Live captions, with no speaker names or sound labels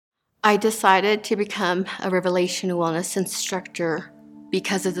I decided to become a Revelation Wellness instructor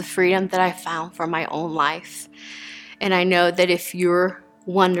because of the freedom that I found for my own life. And I know that if you're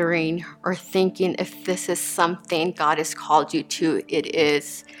wondering or thinking if this is something God has called you to, it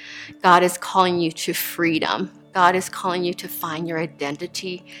is. God is calling you to freedom. God is calling you to find your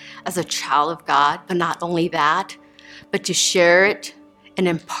identity as a child of God, but not only that, but to share it and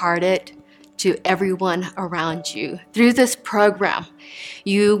impart it to everyone around you. Through this program,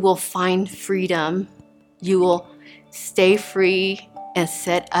 you will find freedom. You will stay free and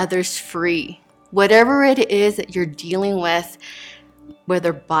set others free. Whatever it is that you're dealing with,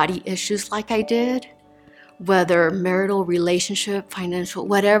 whether body issues like I did, whether marital relationship, financial,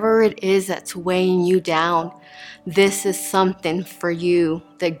 whatever it is that's weighing you down, this is something for you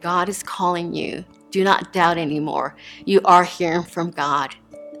that God is calling you. Do not doubt anymore. You are hearing from God.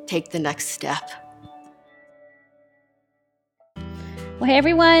 Take the next step. Well, hey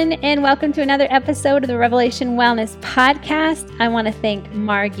everyone, and welcome to another episode of the Revelation Wellness Podcast. I want to thank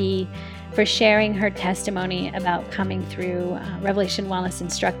Margie for sharing her testimony about coming through Revelation Wellness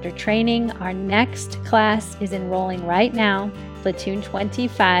Instructor Training. Our next class is enrolling right now, Platoon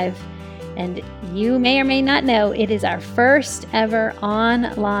 25, and you may or may not know it is our first ever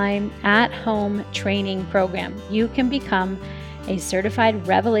online at-home training program. You can become a certified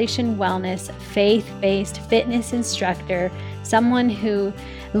Revelation Wellness faith-based fitness instructor, someone who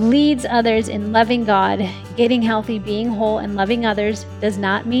leads others in loving God. Getting healthy, being whole, and loving others does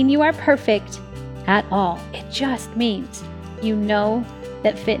not mean you are perfect at all. It just means you know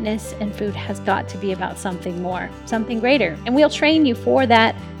that fitness and food has got to be about something more, something greater. And we'll train you for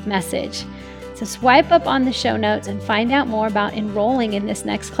that message. So swipe up on the show notes and find out more about enrolling in this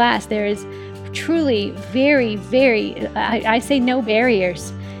next class. There is truly very, I say no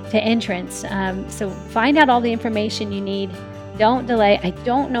barriers to entrance. So find out all the information you need. Don't delay. I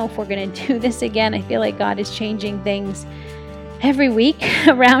don't know if we're going to do this again. I feel like God is changing things every week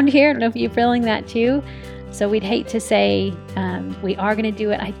around here. I don't know if you're feeling that too. So we'd hate to say we are going to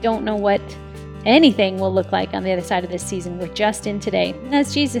do it. I don't know what anything will look like on the other side of this season. We're just in today. And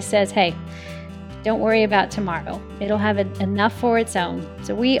as Jesus says, hey, don't worry about tomorrow. It'll have enough for its own.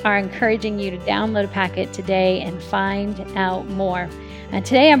 So we are encouraging you to download a packet today and find out more. And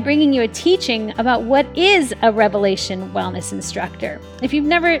today I'm bringing you a teaching about what is a Revelation Wellness Instructor. If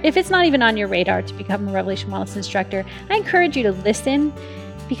it's not even on your radar to become a Revelation Wellness Instructor, I encourage you to listen,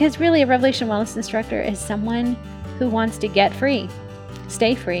 because really a Revelation Wellness Instructor is someone who wants to get free,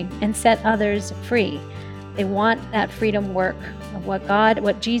 stay free, and set others free. They want that freedom work of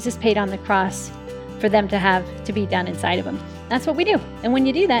what Jesus paid on the cross for them to have to be done inside of them. That's what we do. And when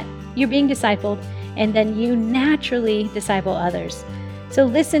you do that, you're being discipled, and then you naturally disciple others. So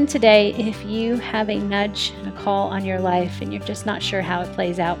listen today if you have a nudge, a call on your life, and you're just not sure how it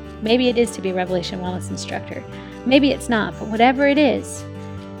plays out. Maybe it is to be a Revelation Wellness Instructor. Maybe it's not, but whatever it is,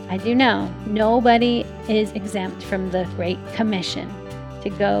 I do know nobody is exempt from the Great Commission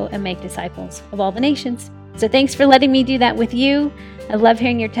to go and make disciples of all the nations. So thanks for letting me do that with you. I love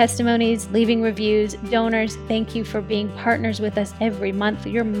hearing your testimonies, leaving reviews. Donors, thank you for being partners with us every month.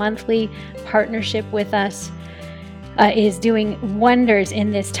 Your monthly partnership with us is doing wonders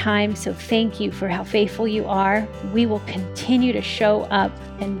in this time. So thank you for how faithful you are. We will continue to show up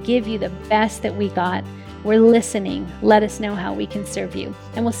and give you the best that we got. We're listening. Let us know how we can serve you.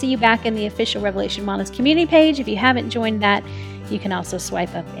 And we'll see you back in the official Revelation Wellness community page. If you haven't joined that, you can also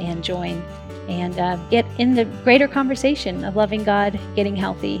swipe up and join and get in the greater conversation of loving God, getting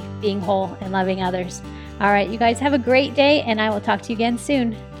healthy, being whole, and loving others. All right, you guys have a great day, and I will talk to you again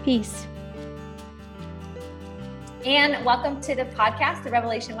soon. Peace. And welcome to the podcast, the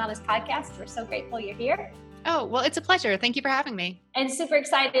Revelation Wellness Podcast. We're so grateful you're here. Oh, well, it's a pleasure. Thank you for having me. And super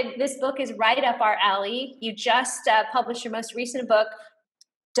excited. This book is right up our alley. You just published your most recent book,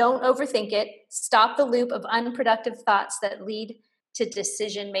 Don't Overthink It, Stop the Loop of Unproductive Thoughts That Lead to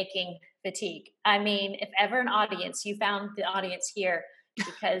Decision-Making Fatigue. I mean, if ever an audience, you found the audience here,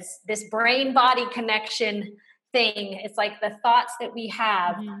 because this brain-body connection thing, it's like the thoughts that we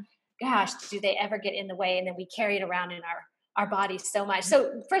have, gosh, do they ever get in the way? And then we carry it around in our bodies so much.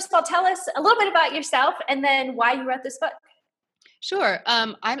 So first of all, tell us a little bit about yourself and then why you wrote this book. Sure.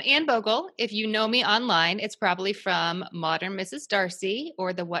 I'm Ann Bogle. If you know me online, it's probably from Modern Mrs. Darcy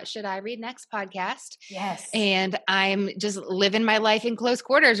or the What Should I Read Next podcast. Yes. And I'm just living my life in close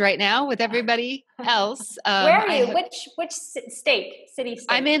quarters right now with everybody else. Where are you? Which city?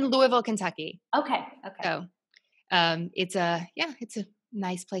 I'm in Louisville, Kentucky. Okay. So it's a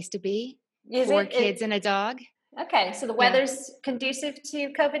nice place to be. Four kids and a dog. Okay. So the weather's conducive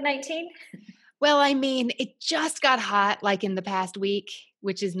to COVID-19? Well, I mean, it just got hot like in the past week,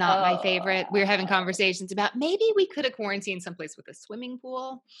 which is not my favorite. We were having conversations about maybe we could have quarantined someplace with a swimming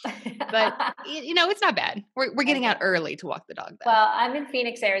pool, but it's not bad. We're getting out Okay. early to walk the dog though. Well, I'm in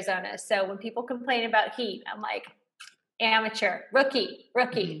Phoenix, Arizona. So when people complain about heat, I'm like, amateur, rookie.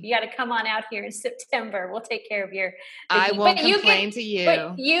 Mhm. You got to come on out here in September. We'll take care of the I heat. won't But complain to you.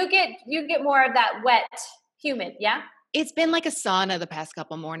 But you get more of that wet, humid. Yeah. It's been like a sauna the past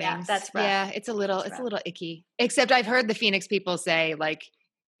couple Yeah, mornings. that's rough. Yeah, it's a little That's it's a little icky. Except I've heard the Phoenix people say like,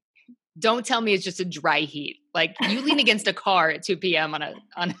 don't tell me it's just a dry heat. Like you lean against a car at 2 p.m. on a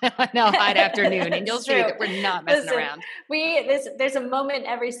hot afternoon, and you'll It's see true. that we're not messing Listen, around. There's a moment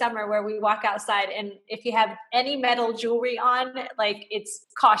every summer where we walk outside, and if you have any metal jewelry on, like it's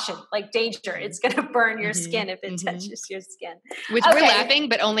caution, like danger. It's gonna burn your skin if it touches your skin. Which we're laughing,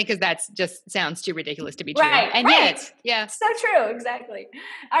 but only because that's just sounds too ridiculous to be true. Right, And right. yet, yeah. So true, exactly.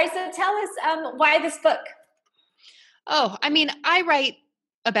 All right, so tell us why this book. Oh, I mean, I write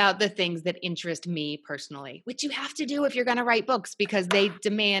about the things that interest me personally, which you have to do if you're going to write books because they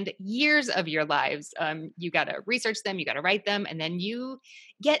demand years of your lives. You got to research them, you got to write them, and then you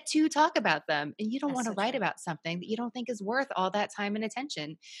get to talk about them. And you don't want to write about something that you don't think is worth all that time and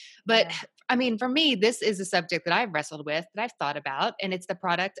attention. But I mean, for me, this is a subject that I've wrestled with, that I've thought about, and it's the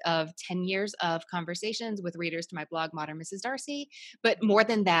product of 10 years of conversations with readers to my blog, Modern Mrs. Darcy. But more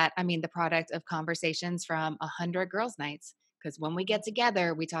than that, I mean, the product of conversations from 100 girls' nights. Because when we get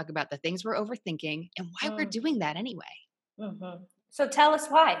together, we talk about the things we're overthinking and why we're doing that anyway. Mm-hmm. So tell us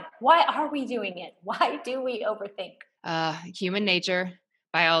why. Why are we doing it? Why do we overthink? Human nature,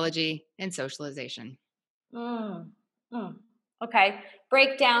 biology, and socialization. Okay.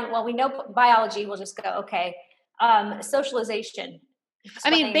 Break down. Well, we know biology. We'll just go, okay. Socialization.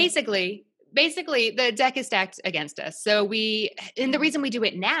 Explain. I mean, basically, the deck is stacked against us. So and the reason we do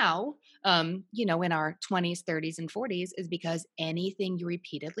it now, in our 20s, 30s, and 40s is because anything you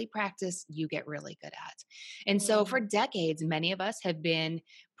repeatedly practice, you get really good at. And so for decades, many of us have been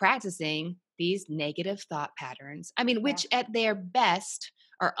practicing these negative thought patterns. I mean, which at their best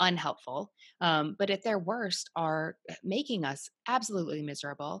are unhelpful, but at their worst are making us absolutely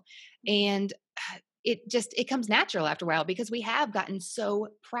miserable. And it comes natural after a while because we have gotten so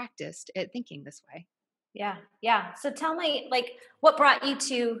practiced at thinking this way. Yeah. So tell me, like, what brought you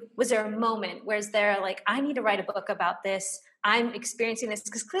to, was there a moment where is there like, I need to write a book about this. I'm experiencing this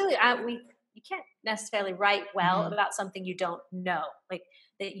because clearly you can't necessarily write well about something you don't know, like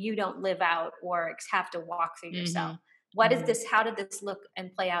that you don't live out or have to walk through yourself. What is this? How did this look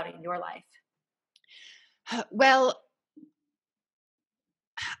and play out in your life? Well,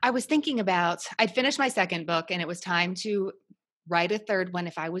 I was thinking about, I'd finished my second book and it was time to write a third one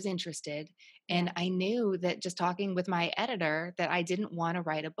if I was interested. And I knew that just talking with my editor that I didn't want to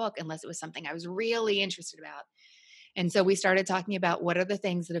write a book unless it was something I was really interested about. And so we started talking about what are the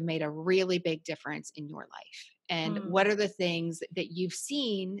things that have made a really big difference in your life? And what are the things that you've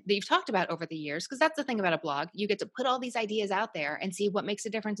seen, that you've talked about over the years? Because that's the thing about a blog. You get to put all these ideas out there and see what makes a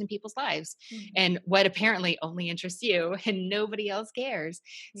difference in people's lives and what apparently only interests you and nobody else cares.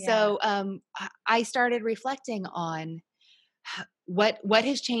 So I started reflecting on what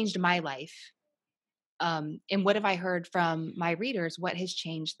has changed my life. And what have I heard from my readers? What has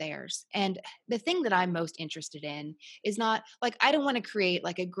changed theirs? And the thing that I'm most interested in is not like, I don't want to create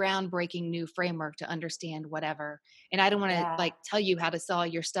like a groundbreaking new framework to understand whatever. And I don't want to like tell you how to sell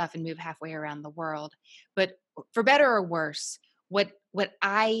your stuff and move halfway around the world. But for better or worse, what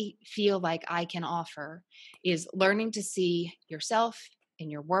I feel like I can offer is learning to see yourself and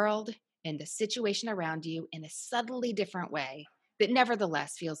your world and the situation around you in a subtly different way that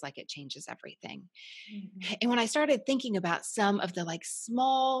nevertheless feels like it changes everything. And when I started thinking about some of the like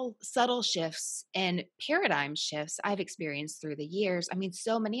small, subtle shifts and paradigm shifts I've experienced through the years, I mean,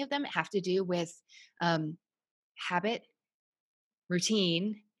 so many of them have to do with habit,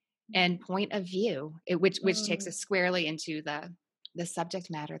 routine, and point of view, which takes us squarely into the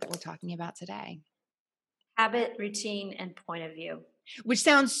subject matter that we're talking about today. Habit, routine, and point of view. Which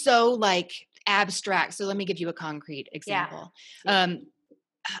sounds so like abstract. So let me give you a concrete example.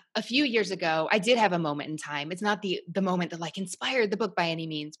 A few years ago, I did have a moment in time. It's not the moment that like inspired the book by any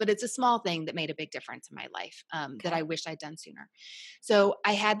means, but it's a small thing that made a big difference in my life that I wish I'd done sooner. So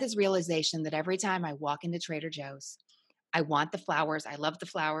I had this realization that every time I walk into Trader Joe's, I want the flowers. I love the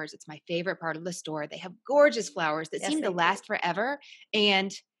flowers. It's my favorite part of the store. They have gorgeous flowers that seem to last forever.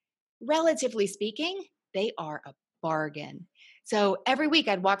 And relatively speaking, they are a bargain. So every week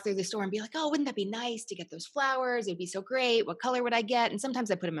I'd walk through the store and be like, oh, wouldn't that be nice to get those flowers? It'd be so great. What color would I get? And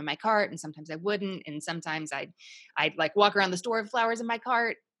sometimes I put them in my cart and sometimes I wouldn't. And sometimes I'd like walk around the store with flowers in my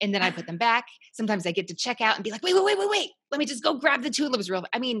cart and then I put them back. Sometimes I get to check out and be like, wait. Let me just go grab the tulips real.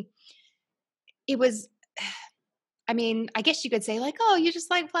 I mean, it was, I mean, I guess you could say like, oh, you just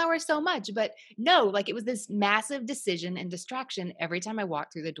like flowers so much, but no, like it was this massive decision and distraction every time I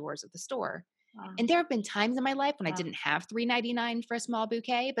walked through the doors of the store. Wow. And there have been times in my life when I Wow. didn't have $3.99 for a small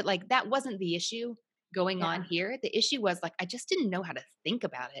bouquet, but like that wasn't the issue going on Yeah. here. The issue was like I just didn't know how to think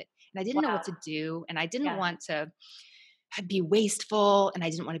about it, and I didn't know Wow. what to do, and I didn't Yeah. want to be wasteful, and I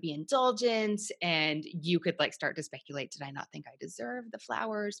didn't want to be indulgent. And you could like start to speculate, did I not think I deserved the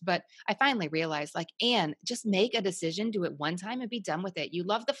flowers? But I finally realized like, Anne, just make a decision, do it one time and be done with it. You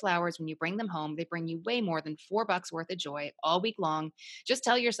love the flowers. When you bring them home, they bring you way more than $4 worth of joy all week long. Just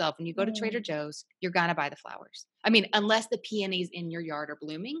tell yourself when you go to Trader Joe's, you're gonna buy the flowers. I mean, unless the peonies in your yard are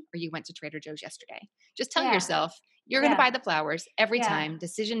blooming or you went to Trader Joe's yesterday. Just tell Yeah. yourself you're gonna Yeah. buy the flowers every Yeah. time.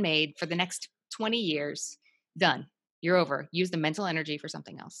 Decision made for the next 20 years. Done. You're over. Use the mental energy for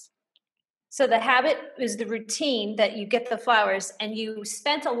something else. So the habit is the routine that you get the flowers, and you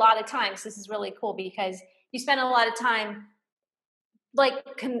spent a lot of time. So this is really cool because you spent a lot of time like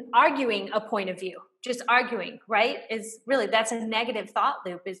arguing a point of view, just arguing, right? Is really, that's a negative thought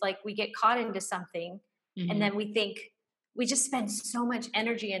loop, is like we get caught into something Mhm. and then we think, we just spend so much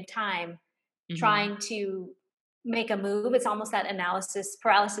energy and time Mhm. trying to make a move. It's almost that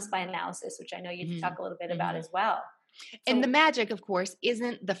paralysis by analysis, which I know you Mhm. talk a little bit about Mhm. as well. And the So magic, of course,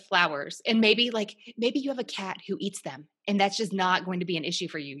 isn't the flowers. And maybe you have a cat who eats them, and that's just not going to be an issue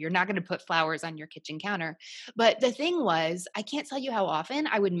for you. You're not going to put flowers on your kitchen counter. But the thing was, I can't tell you how often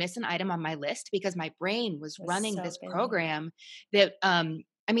I would miss an item on my list because my brain was it was running so this busy. program that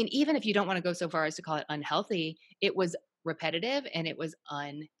I mean, even if you don't want to go so far as to call it unhealthy, it was repetitive and it was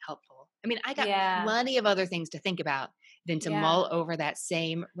unhelpful. I mean, I got Yeah. plenty of other things to think about than to Yeah. mull over that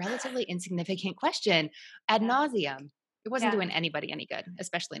same relatively insignificant question ad Yeah. nauseum. It wasn't Yeah. doing anybody any good,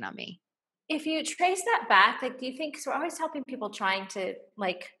 especially not me. If you trace that back, like, do you think, so we're always helping people trying to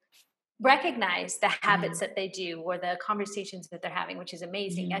like recognize the habits that they do or the conversations that they're having, which is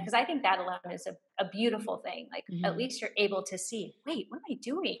amazing. Mhm. Because I think that alone is a beautiful thing. Like, at Mhm. least you're able to see, wait, what am I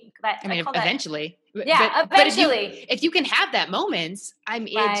doing? That, I I mean, call that, eventually, yeah, but if eventually. you can have that moments,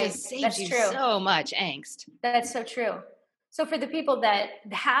 it Right. just saves That's you true. so much angst. That's so true. So for the people that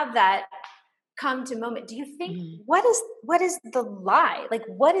have that come to moment, do you think, Mhm. what is the lie? Like,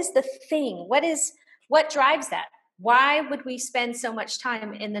 what is the thing? What drives that? Why would we spend so much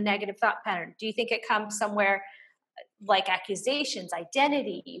time in the negative thought pattern? Do you think it comes somewhere like accusations,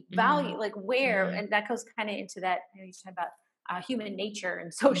 identity, value, Mhm. like where? Mhm. And that goes kind of into that, you talk about human nature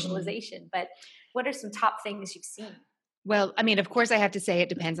and Mhm. socialization, but what are some top things you've seen? Well, I mean, of course, I have to say it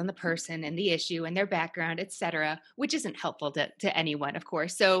depends on the person and the issue and their background, et cetera, which isn't helpful to anyone, of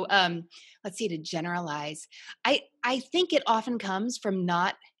course. So let's see, to generalize, I think it often comes from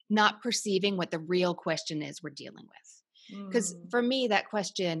not perceiving what the real question is we're dealing with. Because Mm, for me, that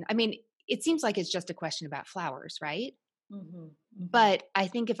question, I mean, it seems like it's just a question about flowers, right? hmm hmm But I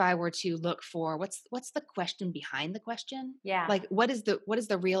think if I were to look for what's the question behind the question, Yeah, like what is the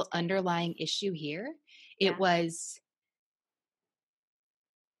real that's good. underlying issue here? It Yeah. was,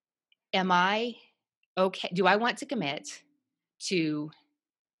 am I okay? Do I want to commit to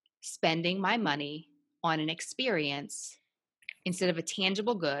spending my money on an experience instead of a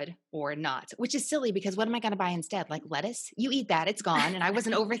tangible good or not? Which is silly because what am I going to buy instead? Like lettuce? You eat that, it's gone. And I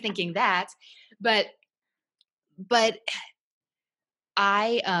wasn't overthinking that. But but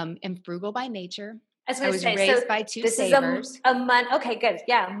I am frugal by nature. I was I going to was say, so raised by two this is savers. a okay, good.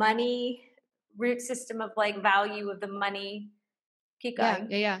 Yeah, money, root system of like value of the money. Keep Yeah,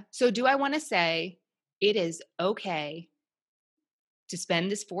 going. yeah, yeah. So do I want to say it is okay to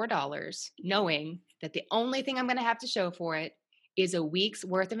spend this $4 knowing that the only thing I'm going to have to show for it is a week's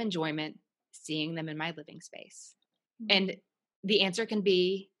worth of enjoyment seeing them in my living space? And the answer can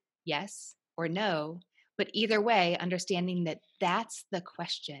be yes or no, but either way, understanding that that's the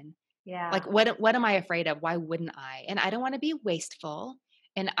question. Yeah. Like what am I afraid of? Why wouldn't I? And I don't want to be wasteful,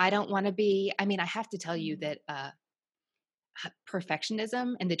 and I don't want to be, I mean, I have to tell you that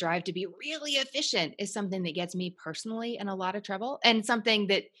perfectionism and the drive to be really efficient is something that gets me personally in a lot of trouble, and something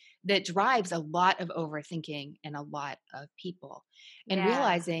that drives a lot of overthinking in a lot of people. And Yeah.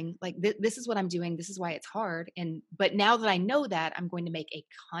 realizing like this is what I'm doing, this is why it's hard, and but now that I know that, I'm going to make a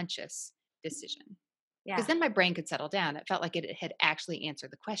conscious decision, because Yeah. then my brain could settle down. It felt like it had actually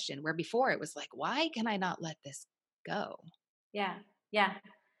answered the question, where before it was like, why can I not let this go? Yeah. Yeah.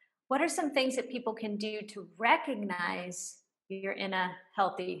 What are some things that people can do to recognize you're in a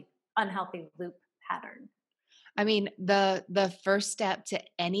unhealthy loop pattern? I mean, the first step to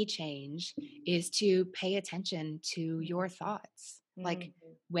any change is to pay attention to your thoughts. Like,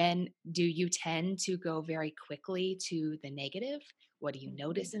 when do you tend to go very quickly to the negative? What do you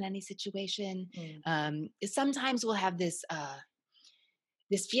notice in any situation? Sometimes we'll have this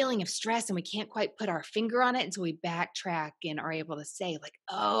feeling of stress and we can't quite put our finger on it until we backtrack and are able to say, like,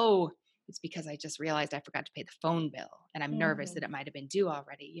 oh, it's because I just realized I forgot to pay the phone bill and I'm nervous that it might have been due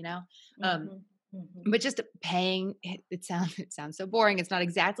already, but just paying it sounds so boring. It's not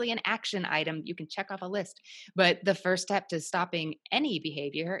exactly an action item you can check off a list, but the first step to stopping any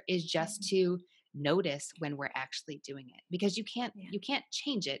behavior is just to notice when we're actually doing it, because you can't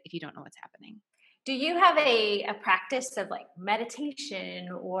change it if you don't know what's happening. Do you have a practice of like meditation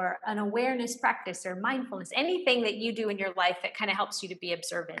or an awareness practice or mindfulness, anything that you do in your life that kind of helps you to be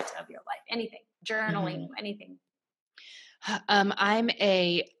observant of your life? Anything, journaling, anything? I'm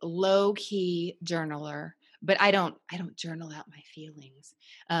a low key journaler, but I don't journal out my feelings.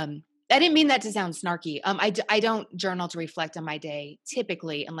 I didn't mean that to sound snarky. I don't journal to reflect on my day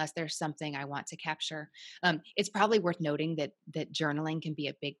typically, unless there's something I want to capture. It's probably worth noting that journaling can be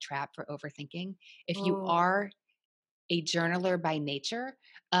a big trap for overthinking. If you are a journaler by nature,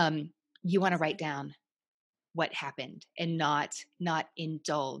 you want to write down what happened and not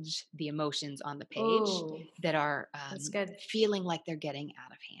indulge the emotions on the page that are feeling like they're getting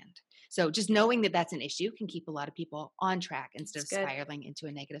out of hand. So just knowing that that's an issue can keep a lot of people on track instead of spiraling into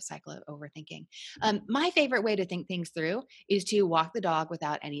a negative cycle of overthinking. My favorite way to think things through is to walk the dog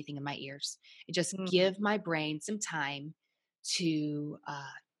without anything in my ears. Just give my brain some time to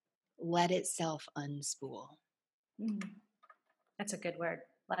let itself unspool. That's a good word.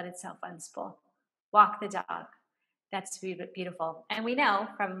 Let itself unspool. Walk the dog. That's beautiful. And we know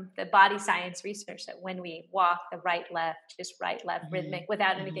from the body science research that when we walk the right, left, rhythmic,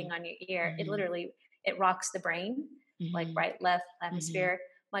 without anything on your ear, it rocks the brain, like right, left hemisphere,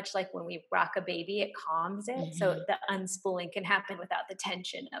 much like when we rock a baby, it calms it. So the unspooling can happen without the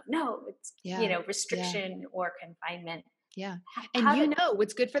tension of, restriction or confinement. Yeah. And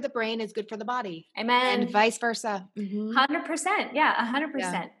what's good for the brain is good for the body. Amen. And vice versa. 100%. Yeah, 100%.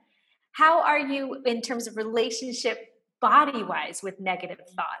 Yeah. How are you in terms of relationship body-wise with negative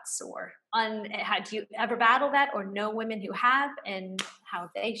thoughts, or do you ever battle that, or know women who have, and how have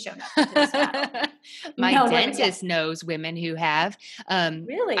they shown up into this battle? My dentist knows women who have.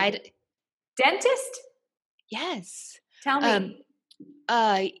 Really? Dentist? Yes. Tell me.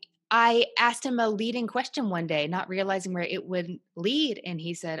 I asked him a leading question one day, not realizing where it would lead. And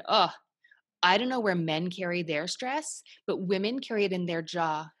he said, I don't know where men carry their stress, but women carry it in their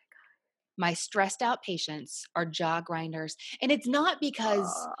jaw. My stressed out patients are jaw grinders. And it's not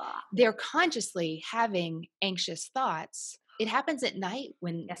because they're consciously having anxious thoughts. It happens at night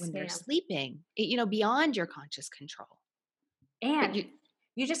when they're sleeping, beyond your conscious control. And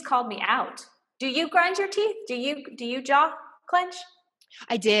you just called me out. Do you grind your teeth? Do you jaw clench?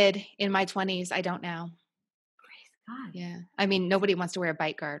 I did in my 20s. I don't now. God. Yeah. I mean, nobody wants to wear a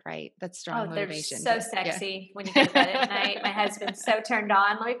bite guard, right? That's strong motivation. They're so sexy when you go to bed at night. My husband's so turned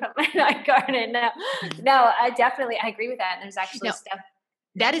on. Let me put my night guard in now. No, I agree with that. And there's actually stuff.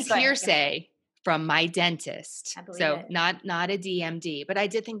 That is hearsay from my dentist. I believe so it. not a DMD, but I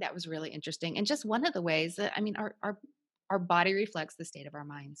did think that was really interesting. And just one of the ways that, our body reflects the state of our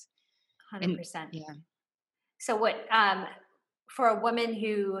minds. 100%. Yeah. So what, for a woman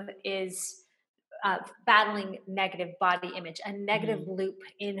who is battling negative body image, a negative loop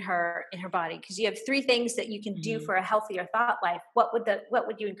in her body, because you have 3 things that you can do for a healthier thought life. What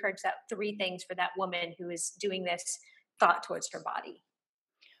would you encourage that 3 things for that woman who is doing this thought towards her body?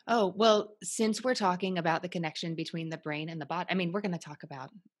 Oh, well, since we're talking about the connection between the brain and the body, we're going to talk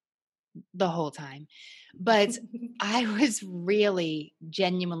about the whole time. But I was really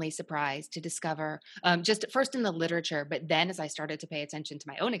genuinely surprised to discover, just first in the literature, but then as I started to pay attention to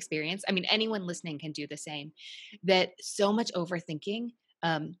my own experience, anyone listening can do the same, that so much overthinking,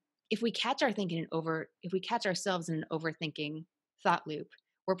 if we catch ourselves in an overthinking thought loop,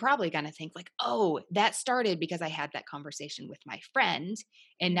 we're probably going to think like, that started because I had that conversation with my friend.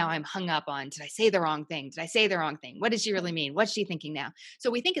 And now I'm hung up on, did I say the wrong thing? Did I say the wrong thing? What did she really mean? What's she thinking now?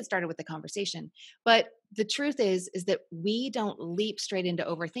 So we think it started with the conversation. But the truth is that we don't leap straight into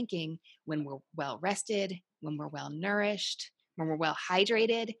overthinking when we're well rested, when we're well nourished, when we're well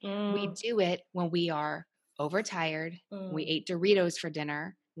hydrated. We do it when we are overtired. We ate Doritos for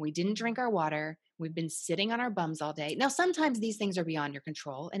dinner. We didn't drink our water. We've been sitting on our bums all day. Now, sometimes these things are beyond your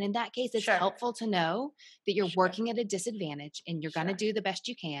control. And in that case, it's helpful to know that you're working at a disadvantage and you're going to do the best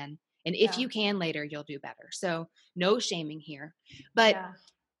you can. And if you can later, you'll do better. So no shaming here. But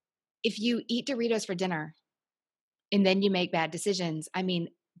if you eat Doritos for dinner and then you make bad decisions,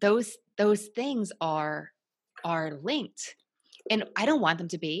 those things are linked. And I don't want them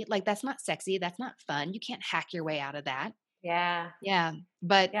to be. Like, that's not sexy. That's not fun. You can't hack your way out of that. Yeah. Yeah,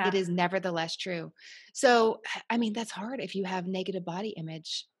 but Yeah. it is nevertheless true. So, I mean, that's hard if you have negative body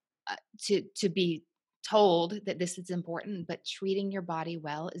image, to be told that this is important, but treating your body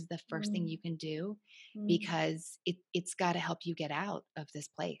well is the first thing Mm, you can do, mm. because it's got to help you get out of this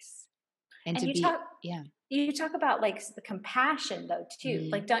place and And to you be, talk yeah. you talk about like the compassion though too.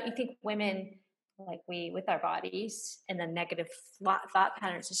 Mhm. Like, don't you think women, like we with our bodies and the negative thought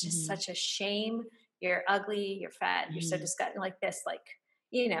patterns, it's just Mhm. such a shame. You're ugly, you're fat, you're so Mhm. disgusting, like this, like,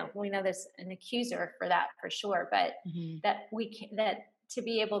 we know there's an accuser for that for sure, but Mhm. that we can, that to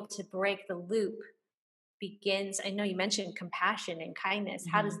be able to break the loop begins. I know you mentioned compassion and kindness.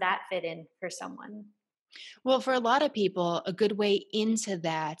 How does Mhm. that fit in for someone? Well, for a lot of people, a good way into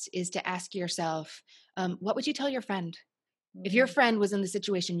that is to ask yourself, what would you tell your friend? If your Mm, friend was in the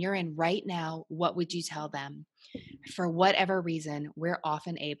situation you're in right now, what would you tell them? For whatever reason, we're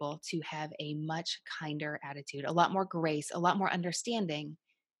often able to have a much kinder attitude, a lot more grace, a lot more understanding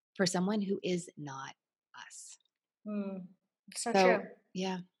for someone who is not us. mm. So true. So,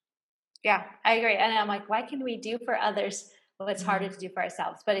 yeah. Yeah, I agree. And I'm like, why can we do for others what's harder Mhm. to do for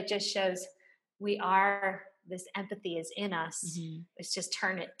ourselves? But it just shows we are, this empathy is in us. Mhm. It's just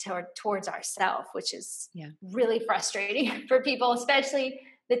turn it towards ourselves, which is Yeah. really frustrating for people, especially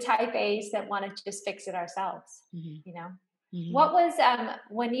the type A's that want to just fix it ourselves, Mhm. you know? Mhm. What was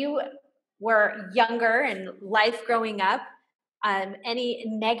when you were younger and life growing up? Any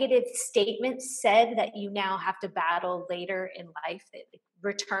negative statements said that you now have to battle later in life that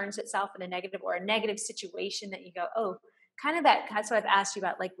returns itself in a negative, or a negative situation that you go, oh, kind of that's what I've asked you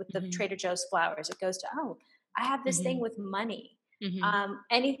about, like with the Mhm. Trader Joe's flowers. It goes to, oh, I have this thing Mhm. with money. Mhm.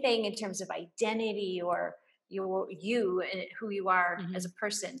 Anything in terms of identity or you and who you are as a Mhm.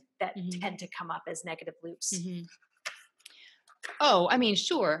 person that Mhm. tend to come up as negative loops. Mhm. Oh, I mean,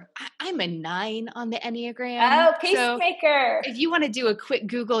 sure. I'm a 9 on the Enneagram. Oh, So peacemaker. if you want to do a quick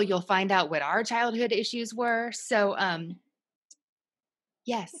Google, you'll find out what our childhood issues were. So,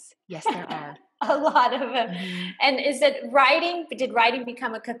 yes, yes, there are. A lot of them. Mhm. And is it writing? Did writing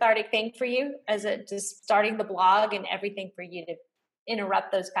become a cathartic thing for you? As it just starting the blog and everything for you to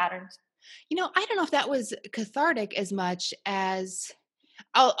interrupt those patterns? I don't know if that was cathartic as much as,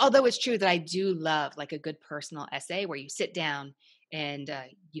 although it's true that I do love like a good personal essay where you sit down and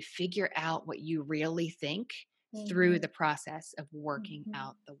you figure out what you really think through Mm-hmm. the process of working Mm-hmm.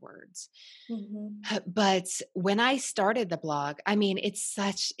 out the words. Mm-hmm. But when I started the blog, I mean, it's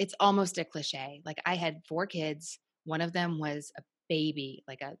almost a cliche. Like, I had 4 kids. One of them was a baby,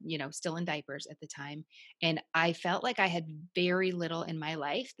 like still in diapers at the time. And I felt like I had very little in my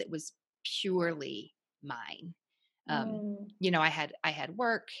life that was purely mine. Um, Mm, I had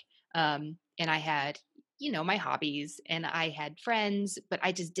work, and I had, my hobbies, and I had friends, but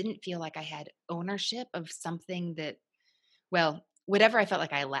I just didn't feel like I had ownership of something that, well, whatever I felt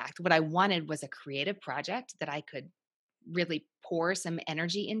like I lacked. What I wanted was a creative project that I could really pour some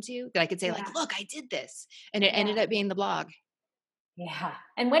energy into, that I could say, like, yeah, look, I did this. And it ended yeah, up being the blog yeah.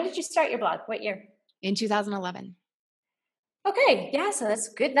 And when did you start your blog? What year? in 2011. Okay, yeah. So that's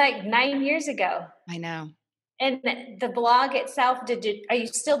good. Like 9 years ago. I know. And the blog itself, are you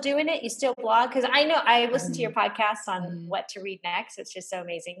still doing it? You still blog? Because I know I listen to your Mhm, podcast on mhm, what to read next. It's just so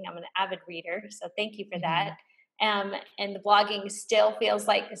amazing. I'm an avid reader, so thank you for that. mhm. And the blogging still feels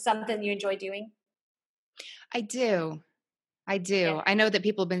like something you enjoy doing. I do. I Yeah, do. I know that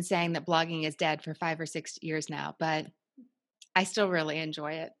people have been saying that blogging is dead for 5 or 6 years now, but I still really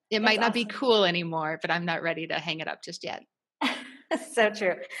enjoy it. It it's might not be awesome. cool anymore, but I'm not ready to hang it up just yet. So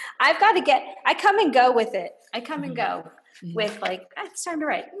true. I've got to get. I come and go with it. I come and Mhm, go mhm. with like, it's time to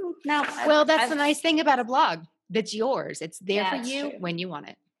write. No, Well, that's I've the nice thing about a blog. That's yours. It's there for yeah, it's you true. when you want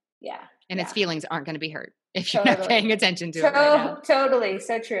it. Yeah, And its yeah. feelings aren't gonna be hurt if you're not Totally. paying attention to it right now. Totally.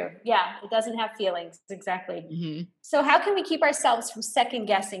 So true. Yeah. It doesn't have feelings. Exactly. Mhm. So, how can we keep ourselves from second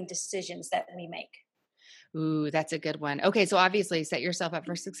guessing decisions that we make? Ooh, that's a good one. Okay, so obviously set yourself up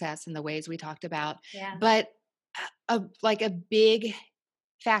for success in the ways we talked about, Yeah. but like a big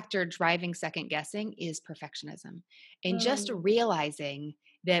factor driving second guessing is perfectionism. And just Mm, realizing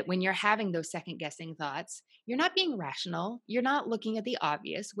that when you're having those second guessing thoughts, you're not being rational. You're not looking at the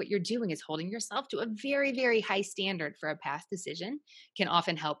obvious. What you're doing is holding yourself to a very, very high standard for a past decision. Can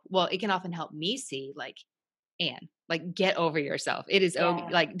often help. Well, it can often help me see, like, Anne, like, get over yourself. It is okay. yeah.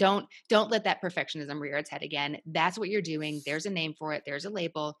 Like, don't let that perfectionism rear its head again. That's what you're doing. There's a name for it. There's a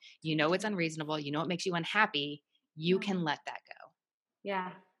label. You know it's unreasonable. You know it makes you unhappy. You Yeah. can let that go.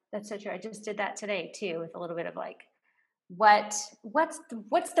 Yeah. That's so true. I just did that today too, with a little bit of like, what's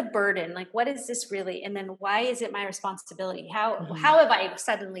the burden? Like, what is this really? And then why is it my responsibility? Mhm. How have I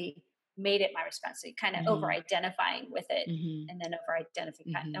suddenly made it my responsibility? Kind of over Mhm. identifying with it, Mhm. and then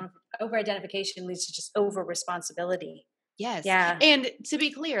Mhm. over identification leads to just over responsibility. Yes. Yeah. And to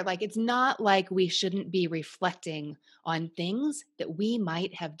be clear, like it's not like we shouldn't be reflecting on things that we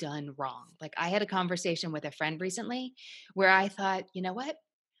might have done wrong. Like I had a conversation with a friend recently where I thought, you know what?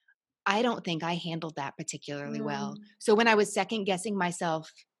 I don't think I handled that particularly well. Mm, So when I was second guessing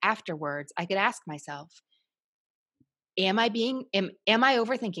myself afterwards, I could ask myself, am I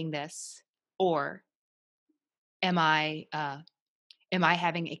overthinking this, or am I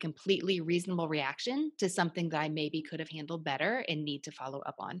having a completely reasonable reaction to something that I maybe could have handled better and need to follow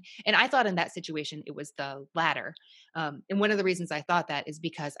up on? And I thought in that situation it was the latter. And one of the reasons I thought that is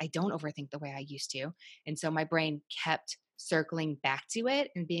because I don't overthink the way I used to, and so my brain kept circling back to it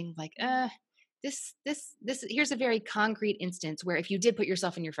and being like, this. Here's a very concrete instance where if you did put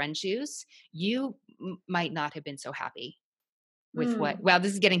yourself in your friend's shoes, you might not have been so happy with what, mm, wow,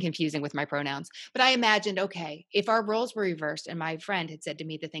 this is getting confusing with my pronouns. But I imagined, okay, if our roles were reversed and my friend had said to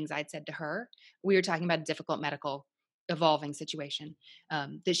me the things I'd said to her, we were talking about a difficult medical evolving situation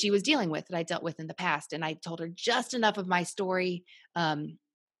that she was dealing with, that I dealt with in the past. And I told her just enough of my story. Um,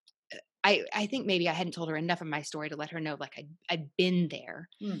 I think maybe I hadn't told her enough of my story to let her know, like I'd been there.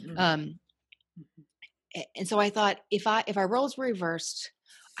 mhm, Um, and so I thought, if our roles were reversed,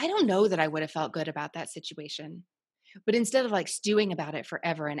 I don't know that I would have felt good about that situation. But instead of like stewing about it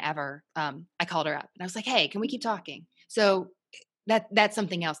forever and ever, I called her up and I was like, "Hey, can we keep talking?" So that's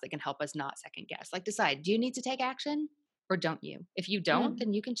something else that can help us not second guess. Like decide, do you need to take action or don't you? If you don't, mm.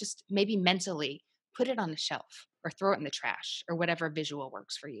 then you can just maybe mentally put it on the shelf or throw it in the trash or whatever visual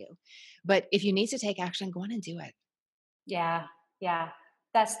works for you. But if you need to take action, go on and do it. Yeah, yeah.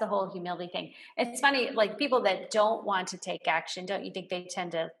 That's the whole humility thing. It's funny, like people that don't want to take action, don't you think they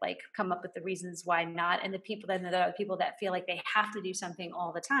tend to like come up with the reasons why not? And the people then there are people that feel like they have to do something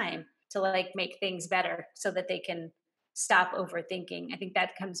all the time to like make things better so that they can stop overthinking. I think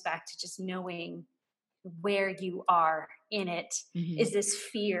that comes back to just knowing where you are in it. Is Hmm. this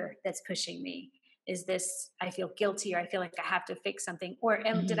fear that's pushing me? Is this I feel guilty or I feel like I have to fix something? Or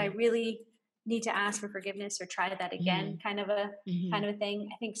did I Hmm. really need to ask for forgiveness or try that again? Hmm. Kind Hmm. of a thing.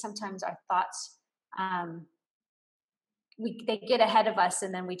 I think sometimes our thoughts um, they get ahead of us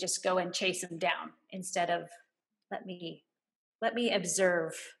and then we just go and chase them down instead of let me let me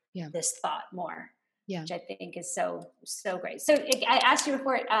observe Yeah. this thought more, Yeah. which I think is so great. So I asked you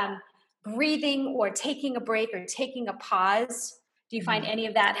before, breathing or taking a break or taking a pause. Do you find Mhm. any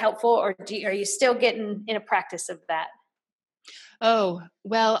of that helpful, or are you still getting in a practice of that? Oh,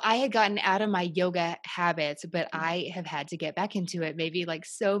 well, I had gotten out of my yoga habits, but Mm, I have had to get back into it, maybe like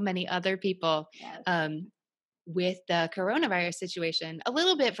so many other people, yes. um, with the coronavirus situation, a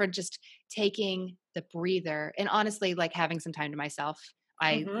little bit for just taking the breather and honestly, like having some time to myself.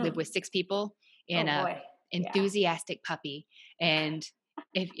 I live Hmm. with 6 people and Oh a boy. Yeah. enthusiastic puppy. And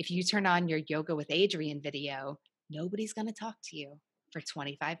if you turn on your Yoga with Adriene video, nobody's going to talk to you for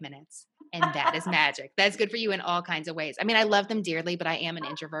 25 minutes. And that is magic. That's good for you in all kinds of ways. I mean, I love them dearly, but I am an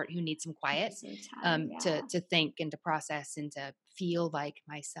introvert who needs some quiet, Need some time. to Yeah. think and to process and to feel like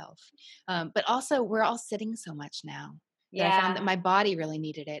myself. But also, we're all sitting so much now that I found that Yeah. my body really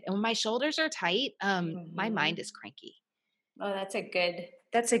needed it. And when my shoulders are tight, my mind Hmm. is cranky. Oh, that's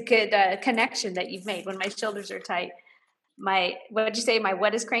a good connection that you've made. When my shoulders are tight, my what did you say? My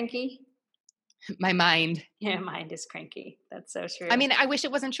what is cranky? My mind. Yeah, mind is cranky. That's so I true. mean, I wish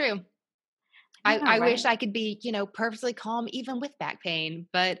it wasn't true. I know, I wish right? I could be, perfectly calm even with back pain,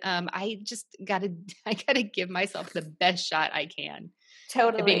 but I just gotta I gotta give myself the best shot I can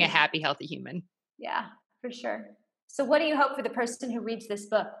at being a Totally. happy, healthy human. Yeah, for sure. So, what do you hope for the person who reads this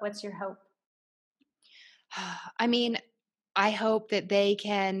book? What's your hope? I mean, I hope that they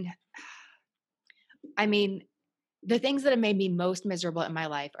can. I mean, the things that have made me most miserable in my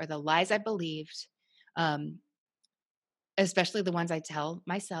life are the lies I believed, um, especially the ones I tell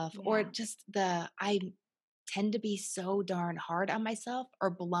myself, or Yeah. just I tend to be so darn hard on myself or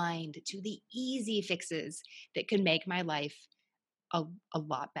blind to the easy fixes that could make my life a, a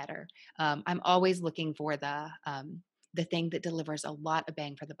lot better. I'm always looking for the thing that delivers a lot of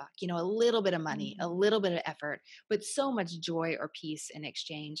bang for the buck. A little bit of money, a Mhm. little bit of effort, but so much joy or peace in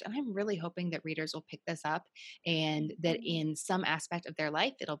exchange. And I'm really hoping that readers will pick this up and that Mhm. in some aspect of their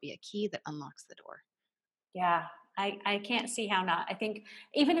life, it'll be a key that unlocks the door. Yeah, I can't see how not. I think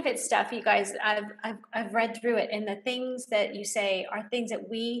even if it's stuff, you guys, I've read through it, and the things that you say are things that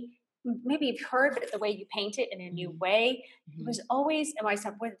we maybe you've heard, but the way you paint it in a new way. Mm-hmm. There's always, and I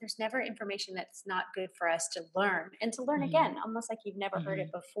said, well, there's never information that's not good for us to learn and to learn Mm-hmm. again, almost like you've never heard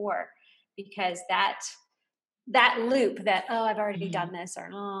Mm-hmm. it before, because that loop that, oh, I've already Mm-hmm. done this, or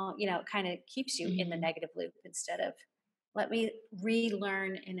oh, kind of keeps you in the Mm-hmm. negative loop instead of let me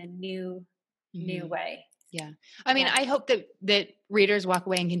relearn in a new Mm-hmm. way. Yeah. I mean, Yeah. I hope that readers walk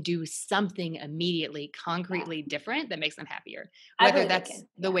away and can do something immediately, concretely different that makes them happier. I Whether believe they that's can.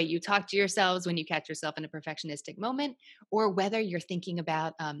 the way you talk to yourselves when you catch yourself in a perfectionistic moment, or whether you're thinking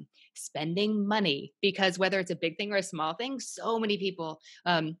about spending money, because whether it's a big thing or a small thing, so many people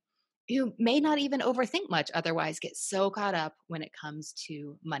who may not even overthink much otherwise get so caught up when it comes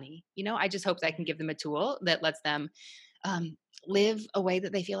to money. I just hope that I can give them a tool that lets them live a way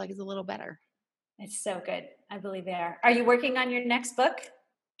that they feel like is a little better. It's so good. I believe they are. Are you working on your next book?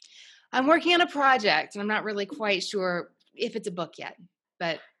 I'm working on a project, and I'm not really quite sure if it's a book yet,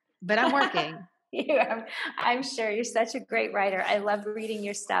 but I'm working. I'm sure you're such a great writer. I love reading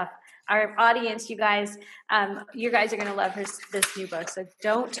your stuff. Our audience, you guys are going to love this new book. So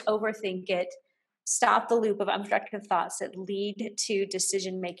don't overthink it. Stop the loop of unproductive thoughts that lead to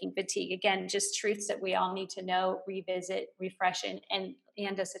decision-making fatigue. Again, just truths that we all need to know, revisit, refresh, and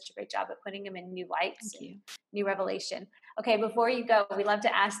Anne does such a great job at putting them in new lights, new revelation. Okay, before you go, we love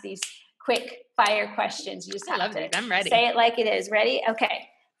to ask these quick fire questions. You just have to I'm ready. Say it like it is. Ready? Okay.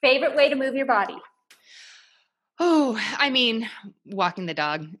 Favorite way to move your body? Oh, I mean, walking the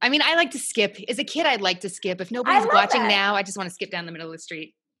dog. I mean, I like to skip. As a kid, I'd like to skip. If nobody's watching now, I just want to skip down the middle of the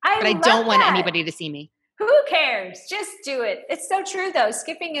street. But I don't want anybody to see me. Who cares? Just do it. It's so true, though.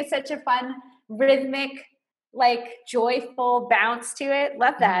 Skipping is such a fun, rhythmic, joyful bounce to it.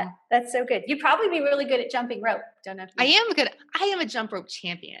 Love that. Mm-hmm. That's so good. You'd probably be really good at jumping rope. Don't know. I am good. I am a jump rope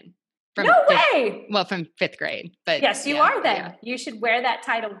champion. No way. Well, from 5th grade. But yes, you are then. Yeah. You should wear that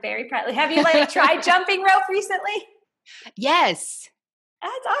title very proudly. Have you tried jumping rope recently? Yes.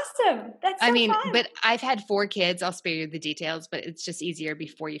 That's awesome. That's so fun. But I've had 4 kids. I'll spare you the details, but it's just easier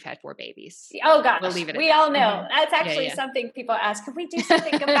before you've had 4 babies. Oh gosh, we'll leave it. We all know. Mm-hmm. That's actually something people ask. Can we do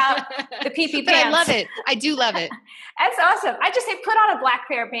something about the pee-pee pants? But I love it. I do love it. That's awesome. I just say put on a black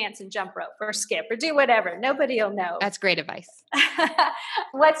pair of pants and jump rope or skip or do whatever. Nobody will know. That's great advice.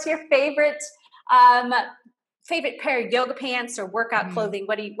 What's your favorite pair of yoga pants or workout clothing?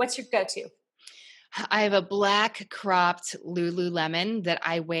 What's your go-to? I have a black cropped Lululemon that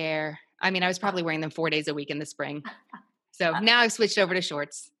I wear. I mean, I was probably wearing them 4 days a week in the spring. So now I've switched over to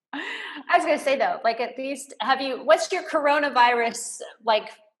shorts. I was going to say though, at least what's your coronavirus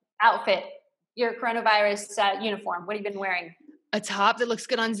outfit? Your coronavirus uniform? What have you been wearing? A top that looks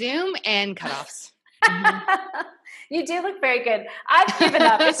good on Zoom and cutoffs. Mm-hmm. You do look very good. I've given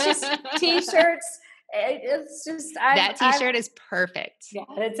up. It's just t-shirts. It's just that t-shirt is perfect. Yeah,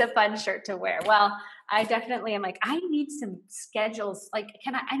 it's a fun shirt to wear. Well, I definitely am I need some schedules. I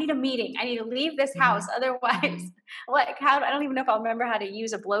need a meeting. I need to leave this house. Otherwise, I don't even know if I'll remember how to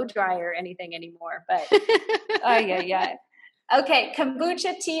use a blow dryer or anything anymore. But yeah. Okay,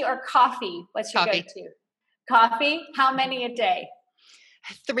 kombucha tea or coffee? What's your go-to? Coffee? How many a day?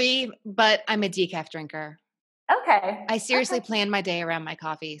 3, but I'm a decaf drinker. Okay. I seriously plan my day around my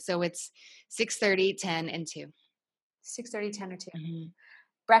coffee. So it's 6:30, 10, and 2. 6:30, 10, or 2. Mm-hmm.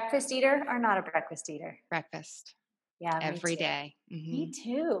 Breakfast eater or not a breakfast eater? Breakfast. Yeah. Every day. Mm-hmm. Me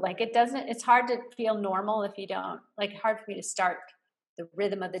too. It's hard to feel normal if you don't, hard for me to start the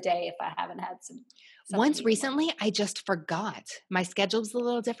rhythm of the day if I haven't had some. Once recently, I just forgot. My schedule's a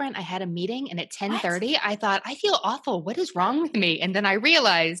little different. I had a meeting and at 10:30, I thought, I feel awful. What is wrong with me? And then I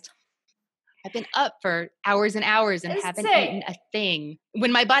realized I've been up for hours and hours and haven't eaten a thing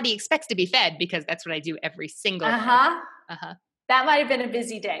when my body expects to be fed, because that's what I do every single day. That might have been a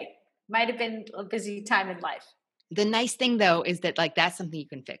busy day. Might have been a busy time in life. The nice thing though is that that's something you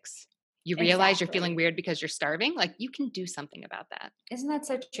can fix. You realize you're feeling weird because you're starving. You can do something about that. Isn't that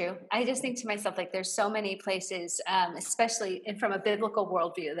so true? I just think to myself, there's so many places, especially from a biblical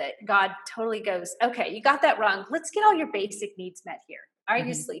worldview, that God totally goes, okay, you got that wrong. Let's get all your basic needs met here. Are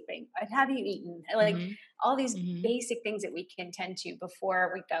you sleeping? Have you eaten? All these basic things that we can tend to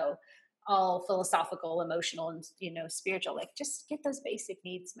before we go all philosophical, emotional, and spiritual. Just get those basic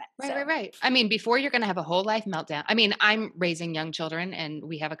needs met. Right. I mean, before you're going to have a whole life meltdown. I mean, I'm raising young children, and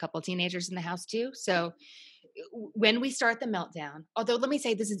we have a couple of teenagers in the house too. So when we start the meltdown, although let me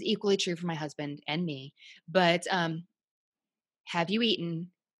say this is equally true for my husband and me, but have you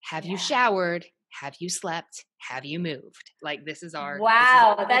eaten? Have you showered? Have you slept? Have you moved? This is our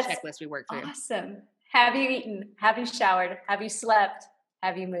that's checklist we work through. Awesome. Have you eaten? Have you showered? Have you slept?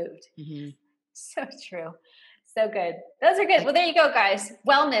 Have you moved? Mm-hmm. So true. So good. Those are good. Well, there you go, guys.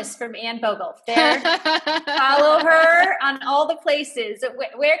 Wellness from Anne Bogle. There. Follow her on all the places.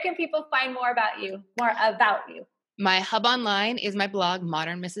 Where can people find more about you? My hub online is my blog,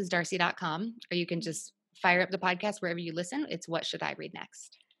 modernmrsdarcy.com, or you can just fire up the podcast wherever you listen. It's What Should I Read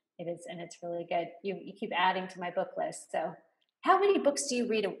Next? It is, and it's really good. You keep adding to my book list. So how many books do you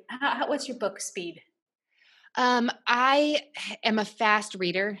read? What's your book speed? I am a fast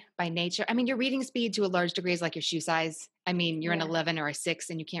reader by nature. I mean, your reading speed to a large degree is like your shoe size. I mean, you're an 11 or a 6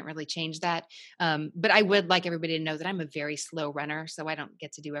 and you can't really change that. But I would like everybody to know that I'm a very slow runner, so I don't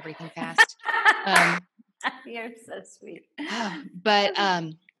get to do everything fast. You're so sweet. But how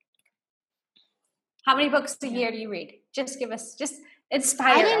many books a year do you read? Just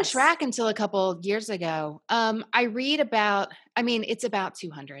inspire us. I didn't track until a couple years ago. I read it's about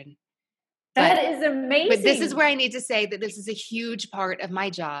 200. That is amazing. But this is where I need to say that this is a huge part of my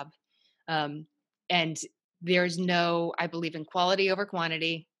job. And there's I believe in quality over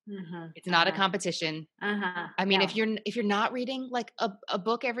quantity. Mm-hmm. It's not a competition. I mean, if you're not reading like a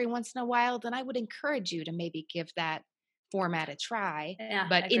book every once in a while, then I would encourage you to maybe give that format a try. Yeah,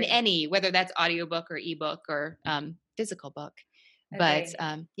 but in whether that's audiobook or ebook or physical book. But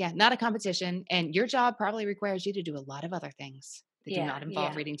not a competition. And your job probably requires you to do a lot of other things that do not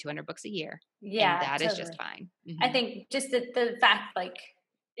involve reading 200 books a year. Yeah, and that is just fine. Mm-hmm. I think just the fact, like,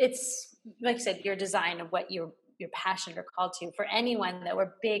 it's like I said, your design of what you're passionate or called to. For anyone that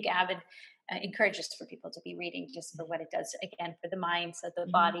we're big, avid encourages for people to be reading, just for what it does again for the mind, so the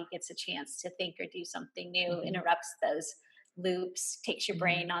body gets a chance to think or do something new, interrupts those loops, takes your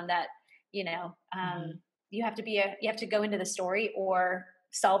brain on that. You have to go into the story or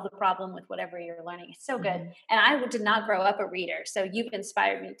solve the problem with whatever you're learning. It's so good. And I did not grow up a reader. So you've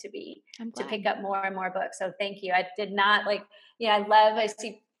inspired me to pick up more and more books. So thank you. I did not I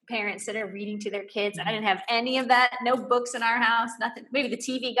see parents that are reading to their kids. I didn't have any of that. No books in our house, nothing. Maybe the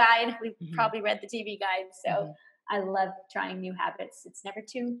TV guide. We probably read the TV guide. So I love trying new habits. It's never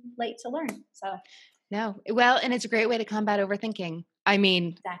too late to learn. So no. Well, and it's a great way to combat overthinking. I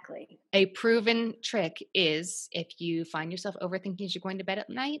mean, exactly. A proven trick is if you find yourself overthinking as you're going to bed at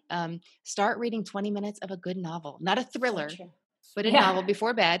night, start reading 20 minutes of a good novel, not a thriller, but a novel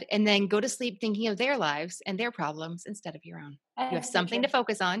before bed, and then go to sleep thinking of their lives and their problems instead of your own. You have something to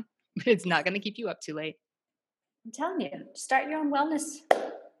focus on, but it's not going to keep you up too late. I'm telling you, start your own wellness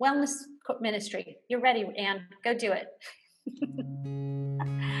ministry. You're ready, Anne. Go do it.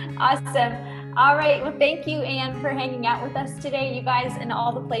 Awesome. All right. Well, thank you, Anne, for hanging out with us today, you guys, in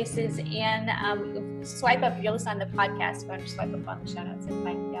all the places. And swipe up, if you're listening on the podcast, go and swipe up on the show notes and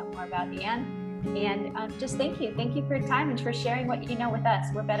find out more about Anne. And just thank you. Thank you for your time and for sharing what you know with us.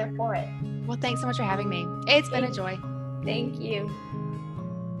 We're better for it. Well, thanks so much for having me. It's been a joy. Thank you.